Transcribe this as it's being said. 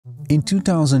In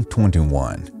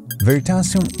 2021,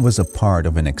 Veritasium was a part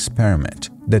of an experiment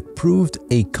that proved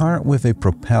a car with a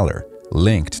propeller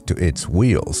linked to its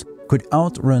wheels could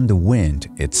outrun the wind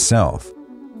itself,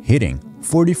 hitting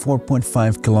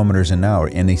 44.5 kilometers an hour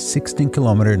in a 16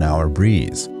 kilometer an hour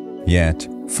breeze. Yet,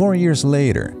 4 years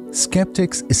later,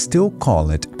 skeptics still call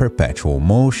it perpetual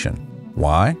motion.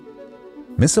 Why?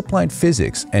 Misapplied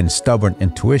physics and stubborn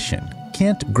intuition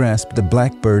can't grasp the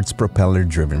Blackbird's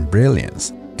propeller-driven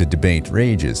brilliance. The debate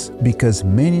rages because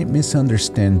many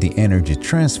misunderstand the energy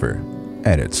transfer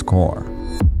at its core.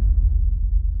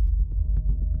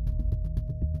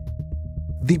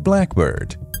 The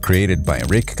Blackbird, created by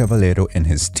Rick Cavallero and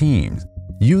his team,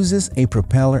 uses a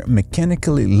propeller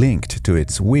mechanically linked to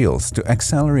its wheels to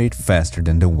accelerate faster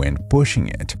than the wind pushing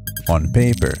it. On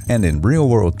paper and in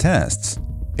real-world tests,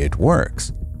 it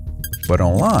works. But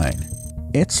online,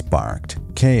 it sparked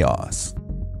chaos.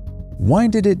 Why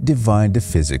did it divide the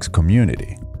physics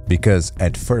community? Because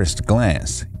at first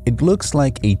glance, it looks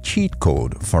like a cheat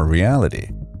code for reality.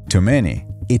 To many,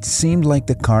 it seemed like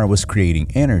the car was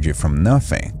creating energy from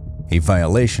nothing, a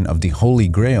violation of the holy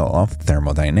grail of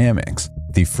thermodynamics.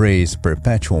 The phrase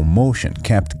perpetual motion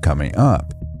kept coming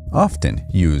up, often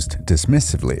used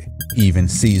dismissively. Even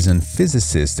seasoned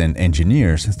physicists and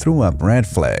engineers threw up red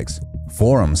flags.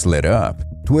 Forums lit up.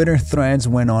 Twitter threads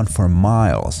went on for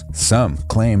miles. Some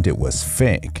claimed it was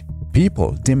fake.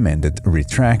 People demanded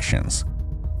retractions.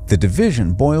 The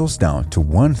division boils down to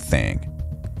one thing: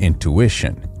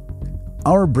 intuition.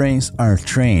 Our brains are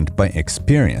trained by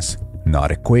experience,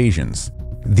 not equations.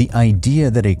 The idea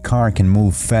that a car can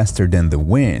move faster than the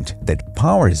wind that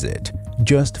powers it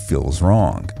just feels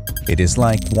wrong. It is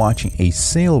like watching a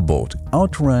sailboat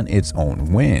outrun its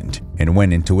own wind. And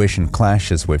when intuition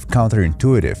clashes with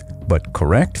counterintuitive but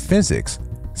correct physics,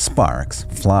 sparks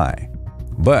fly.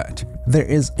 But there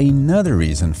is another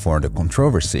reason for the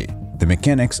controversy. The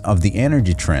mechanics of the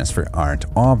energy transfer aren't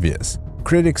obvious.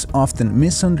 Critics often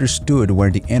misunderstood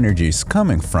where the energy is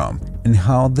coming from and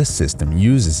how the system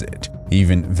uses it.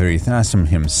 Even Veritasium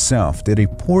himself did a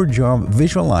poor job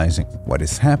visualizing what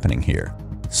is happening here.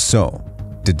 So,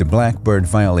 did the Blackbird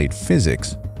violate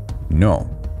physics? No.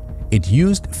 It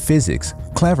used physics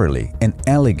cleverly and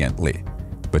elegantly,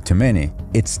 but to many,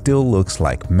 it still looks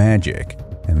like magic.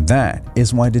 And that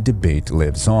is why the debate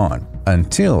lives on,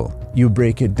 until you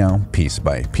break it down piece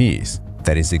by piece.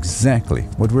 That is exactly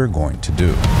what we're going to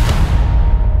do.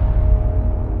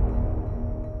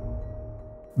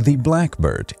 The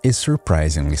Blackbird is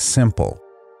surprisingly simple.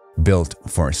 Built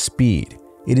for speed,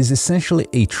 it is essentially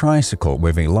a tricycle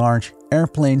with a large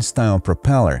airplane-style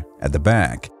propeller at the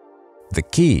back. The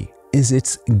key is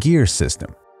its gear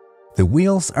system. The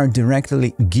wheels are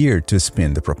directly geared to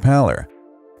spin the propeller.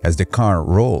 As the car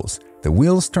rolls, the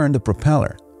wheels turn the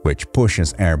propeller, which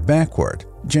pushes air backward,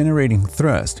 generating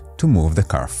thrust to move the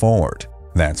car forward.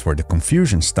 That's where the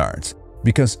confusion starts,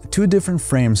 because two different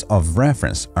frames of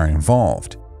reference are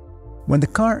involved. When the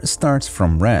car starts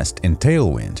from rest in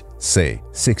tailwind, say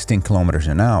 16 kilometers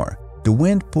an hour, the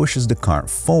wind pushes the car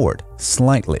forward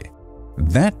slightly.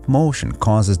 That motion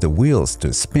causes the wheels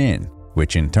to spin,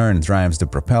 which in turn drives the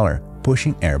propeller,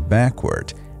 pushing air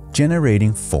backward,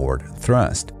 generating forward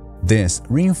thrust. This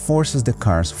reinforces the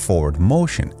car's forward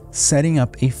motion, setting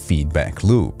up a feedback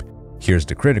loop. Here's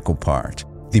the critical part.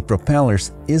 The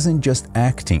propellers isn't just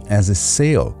acting as a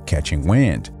sail catching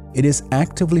wind. It is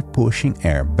actively pushing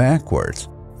air backwards,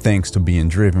 thanks to being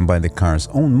driven by the car's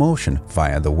own motion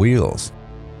via the wheels.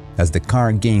 As the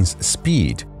car gains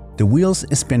speed, the wheels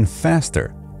spin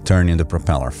faster, turning the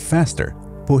propeller faster,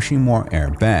 pushing more air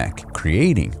back,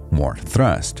 creating more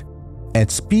thrust.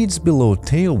 At speeds below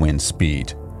tailwind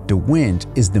speed, the wind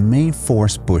is the main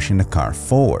force pushing the car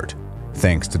forward.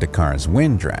 Thanks to the car's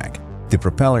wind drag, the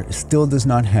propeller still does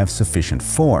not have sufficient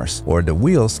force, or the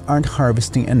wheels aren't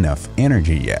harvesting enough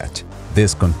energy yet.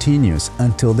 This continues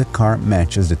until the car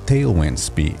matches the tailwind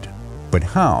speed. But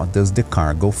how does the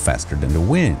car go faster than the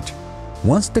wind?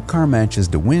 Once the car matches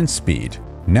the wind speed,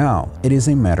 now it is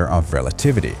a matter of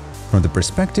relativity. From the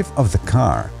perspective of the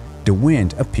car, the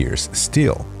wind appears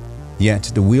still.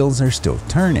 Yet the wheels are still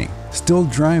turning, still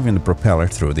driving the propeller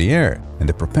through the air, and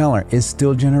the propeller is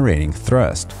still generating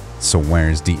thrust. So where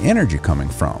is the energy coming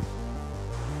from?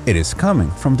 It is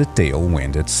coming from the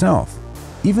tailwind itself.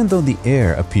 Even though the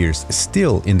air appears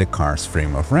still in the car's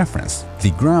frame of reference,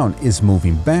 the ground is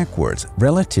moving backwards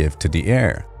relative to the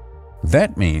air.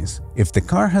 That means if the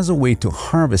car has a way to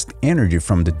harvest energy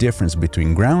from the difference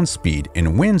between ground speed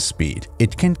and wind speed,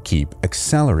 it can keep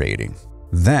accelerating.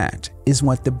 That is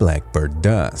what the Blackbird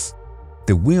does.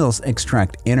 The wheels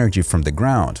extract energy from the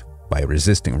ground by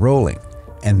resisting rolling,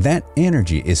 and that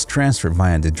energy is transferred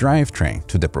via the drivetrain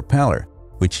to the propeller,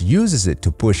 which uses it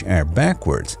to push air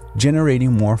backwards,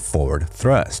 generating more forward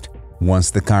thrust.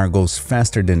 Once the car goes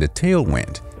faster than the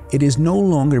tailwind, it is no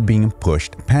longer being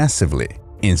pushed passively.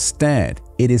 Instead,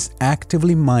 it is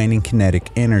actively mining kinetic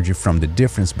energy from the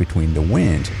difference between the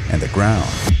wind and the ground.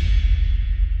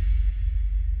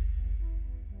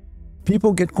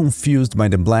 People get confused by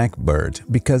the Blackbird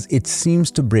because it seems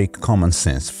to break common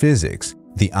sense physics.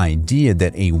 The idea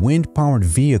that a wind-powered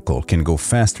vehicle can go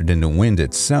faster than the wind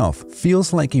itself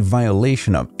feels like a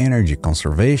violation of energy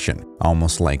conservation,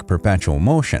 almost like perpetual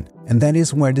motion, and that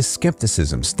is where the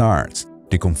skepticism starts.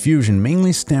 The confusion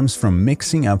mainly stems from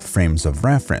mixing up frames of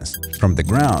reference. From the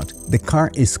ground, the car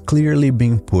is clearly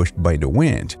being pushed by the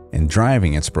wind and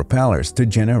driving its propellers to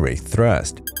generate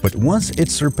thrust. But once it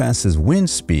surpasses wind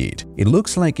speed, it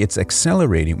looks like it's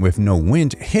accelerating with no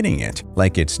wind hitting it,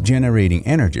 like it's generating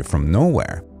energy from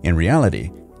nowhere. In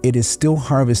reality, it is still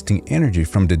harvesting energy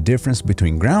from the difference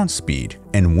between ground speed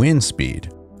and wind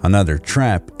speed. Another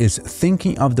trap is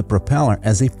thinking of the propeller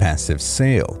as a passive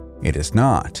sail. It is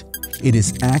not. It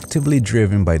is actively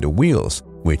driven by the wheels,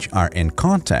 which are in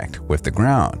contact with the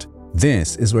ground.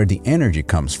 This is where the energy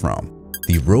comes from.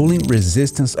 The rolling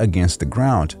resistance against the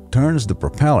ground turns the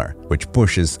propeller, which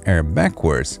pushes air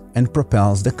backwards and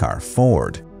propels the car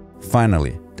forward.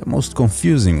 Finally, the most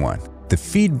confusing one. The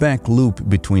feedback loop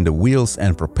between the wheels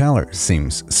and propeller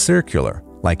seems circular,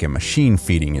 like a machine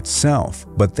feeding itself,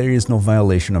 but there is no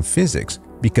violation of physics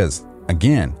because,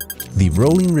 again, the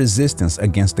rolling resistance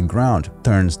against the ground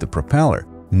turns the propeller,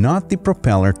 not the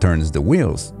propeller turns the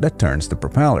wheels that turns the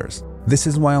propellers. This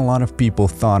is why a lot of people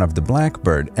thought of the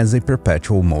Blackbird as a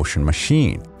perpetual motion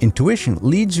machine. Intuition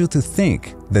leads you to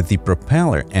think that the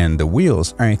propeller and the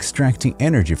wheels are extracting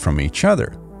energy from each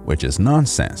other, which is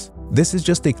nonsense. This is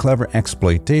just a clever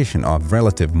exploitation of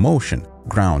relative motion,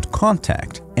 ground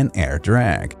contact, and air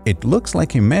drag. It looks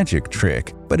like a magic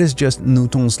trick, but is just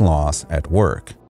Newton's laws at work.